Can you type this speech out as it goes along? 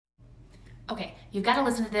Okay, you've got to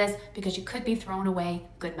listen to this because you could be throwing away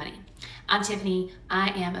good money. I'm Tiffany. I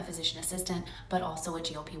am a physician assistant, but also a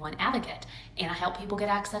GLP-1 advocate. And I help people get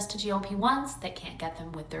access to GLP-1s that can't get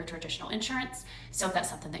them with their traditional insurance. So if that's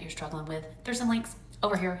something that you're struggling with, there's some links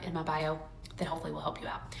over here in my bio that hopefully will help you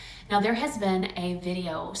out. Now, there has been a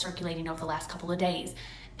video circulating over the last couple of days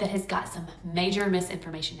that has got some major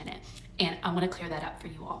misinformation in it. And I want to clear that up for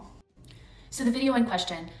you all. So the video in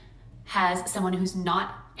question has someone who's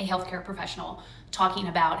not a healthcare professional talking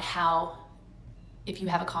about how if you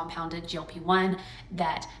have a compounded GLP-1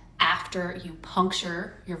 that after you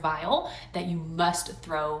puncture your vial that you must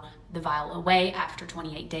throw the vial away after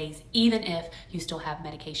 28 days even if you still have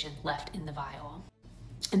medication left in the vial.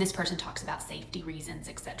 And this person talks about safety reasons,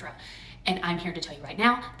 etc. And I'm here to tell you right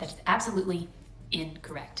now that is absolutely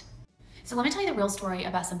incorrect. So let me tell you the real story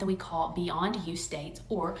about something we call beyond use states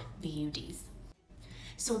or BUDs.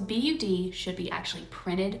 So a BUD should be actually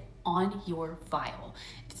printed on your vial.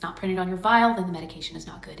 If it's not printed on your vial, then the medication is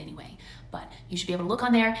not good anyway. But you should be able to look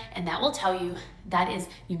on there and that will tell you that is,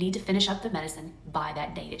 you need to finish up the medicine by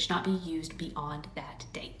that date. It should not be used beyond that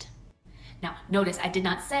date. Now, notice I did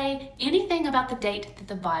not say anything about the date that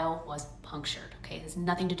the vial was punctured, okay? It has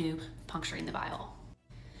nothing to do with puncturing the vial.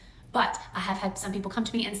 But I have had some people come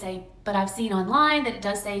to me and say, but I've seen online that it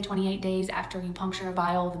does say 28 days after you puncture a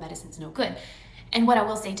vial, the medicine's no good. And what I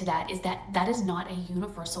will say to that is that that is not a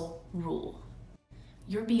universal rule.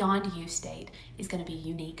 Your beyond use state is going to be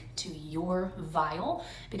unique to your vial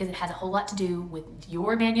because it has a whole lot to do with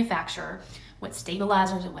your manufacturer, what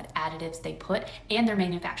stabilizers and what additives they put, and their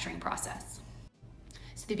manufacturing process.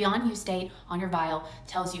 So the beyond use state on your vial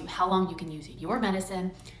tells you how long you can use your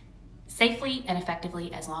medicine safely and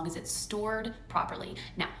effectively as long as it's stored properly.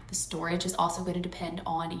 Now, the storage is also going to depend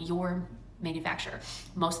on your manufacturer.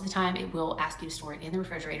 Most of the time it will ask you to store it in the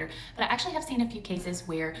refrigerator, but I actually have seen a few cases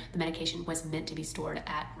where the medication was meant to be stored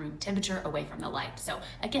at room temperature away from the light. So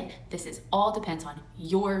again, this is all depends on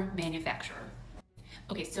your manufacturer.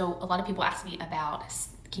 Okay, so a lot of people ask me about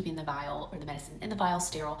keeping the vial or the medicine in the vial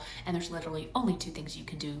sterile, and there's literally only two things you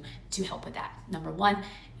can do to help with that. Number one,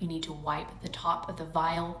 you need to wipe the top of the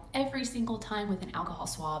vial every single time with an alcohol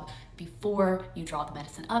swab before you draw the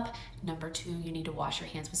medicine up. Number two, you need to wash your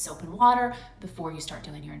hands with soap and water before you start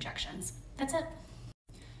doing your injections. That's it.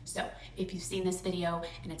 So if you've seen this video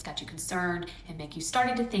and it's got you concerned and make you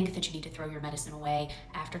starting to think that you need to throw your medicine away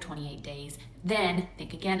after 28 days, then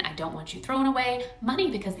think again. I don't want you throwing away money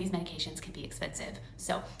because these medications can be expensive.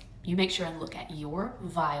 So you make sure and look at your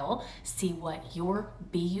vial, see what your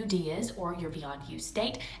BUD is or your beyond use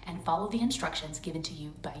state, and follow the instructions given to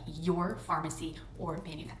you by your pharmacy or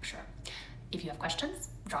manufacturer. If you have questions,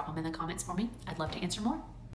 drop them in the comments for me. I'd love to answer more.